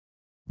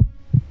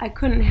I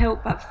couldn't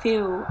help but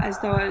feel as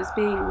though I was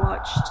being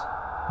watched.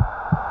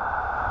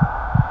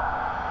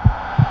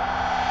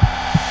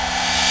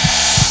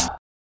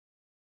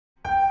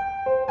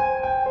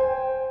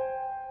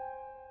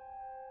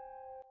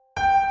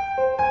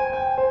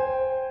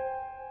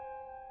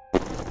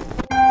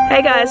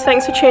 Hey guys,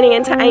 thanks for tuning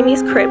in to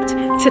Amy's Crypt.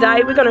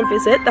 Today we're going to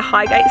visit the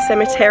Highgate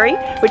Cemetery,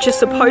 which is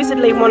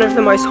supposedly one of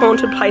the most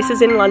haunted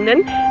places in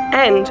London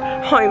and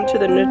home to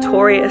the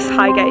notorious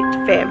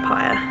Highgate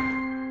vampire.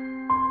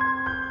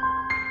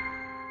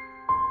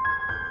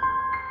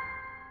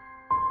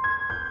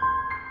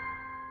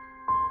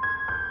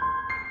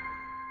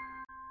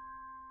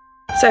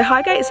 So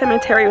Highgate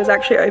Cemetery was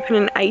actually opened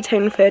in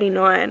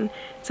 1839.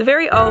 It's a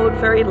very old,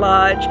 very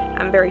large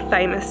and very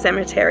famous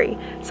cemetery.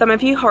 Some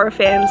of you horror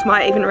fans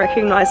might even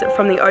recognise it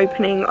from the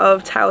opening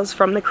of Tales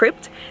from the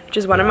Crypt, which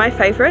is one of my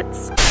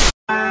favourites.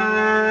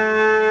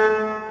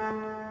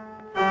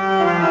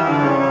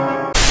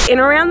 In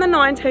around the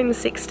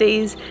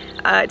 1960s,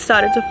 it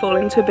started to fall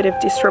into a bit of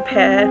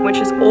disrepair, which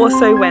is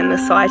also when the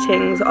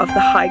sightings of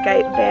the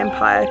Highgate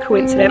vampire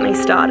coincidentally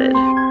started.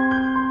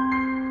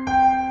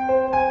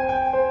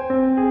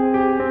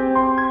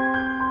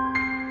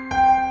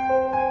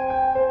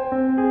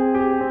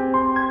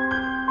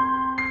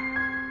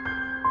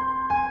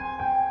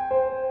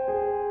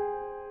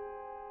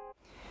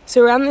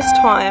 So around this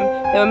time,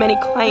 there were many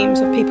claims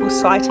of people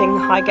sighting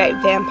the Highgate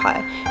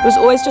vampire. It was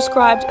always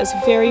described as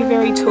a very,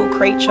 very tall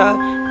creature,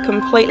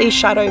 completely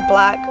shadow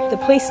black. The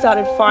police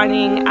started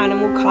finding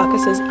animal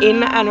carcasses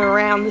in and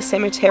around the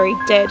cemetery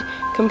dead,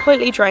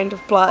 completely drained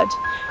of blood.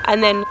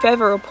 And then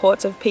further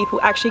reports of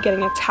people actually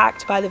getting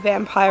attacked by the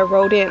vampire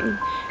rolled in.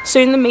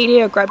 Soon the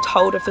media grabbed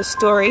hold of the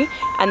story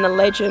and the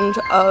legend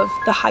of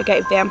the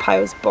Highgate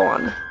vampire was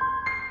born.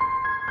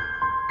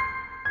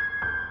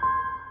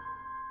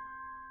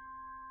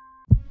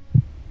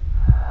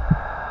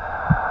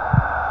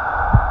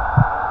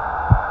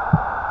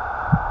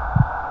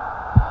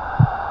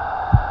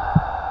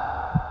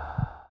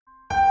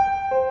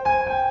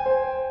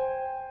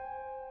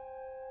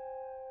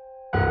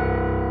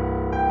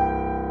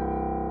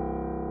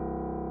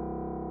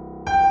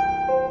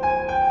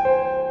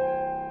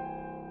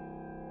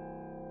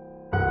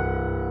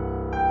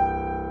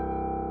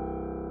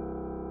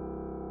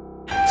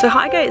 So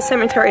Highgate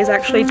Cemetery is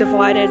actually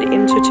divided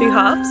into two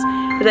halves.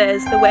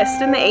 There's the west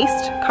and the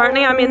east.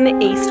 Currently I'm in the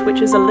east,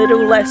 which is a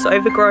little less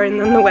overgrown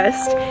than the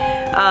west.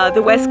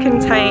 The west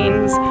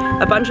contains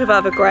a bunch of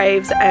other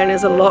graves and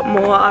is a lot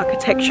more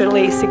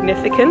architecturally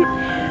significant.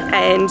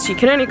 And you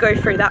can only go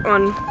through that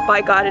one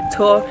by guided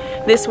tour.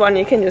 This one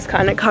you can just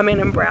kind of come in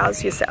and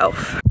browse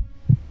yourself.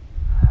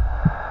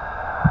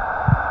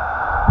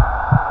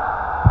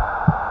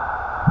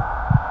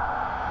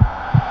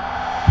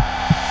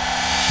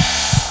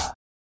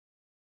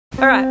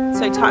 Alright,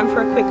 so time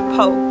for a quick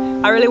poll.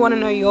 I really want to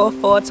know your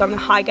thoughts on the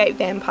Highgate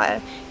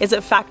vampire. Is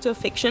it fact or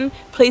fiction?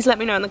 Please let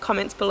me know in the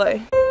comments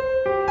below.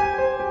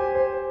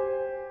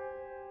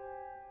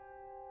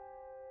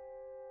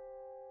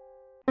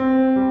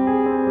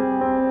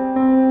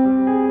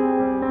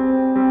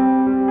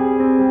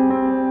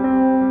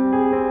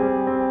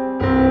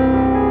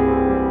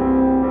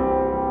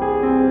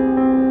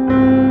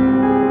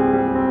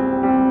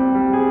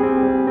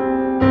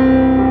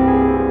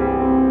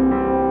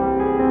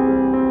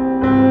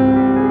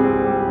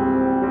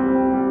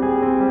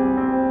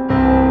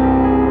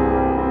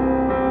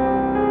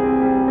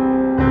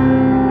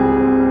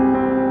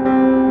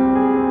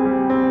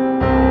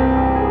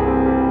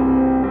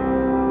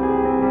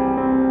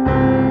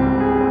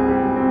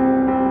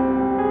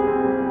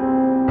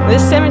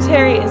 This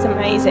cemetery is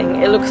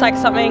amazing. It looks like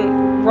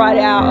something right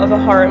out of a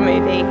horror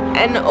movie.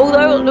 And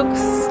although it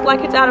looks like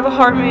it's out of a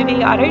horror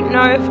movie, I don't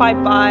know if I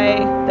buy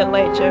the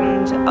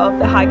legend of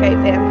the Highgate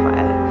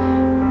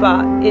vampire,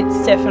 but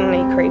it's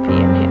definitely creepy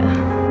in here.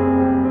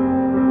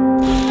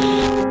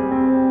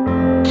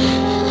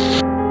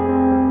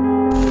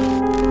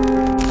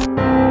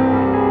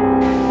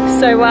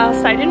 So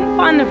whilst I didn't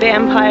find the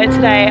vampire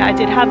today, I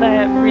did have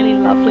a really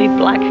lovely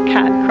black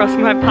cat cross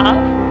my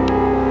path.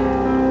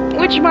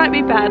 Which might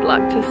be bad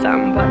luck to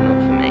some, but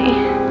not for me.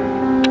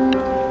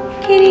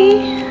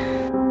 Kitty!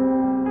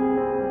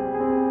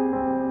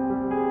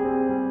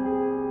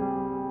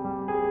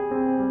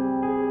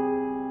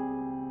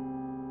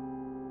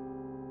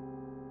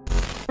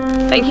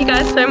 Thank you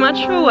guys so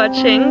much for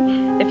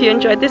watching. If you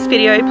enjoyed this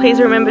video, please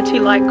remember to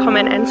like,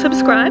 comment and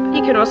subscribe.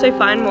 You can also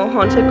find more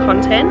haunted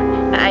content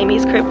at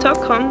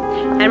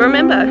amyscrypt.com. And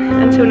remember,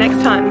 until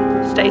next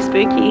time, stay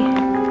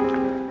spooky.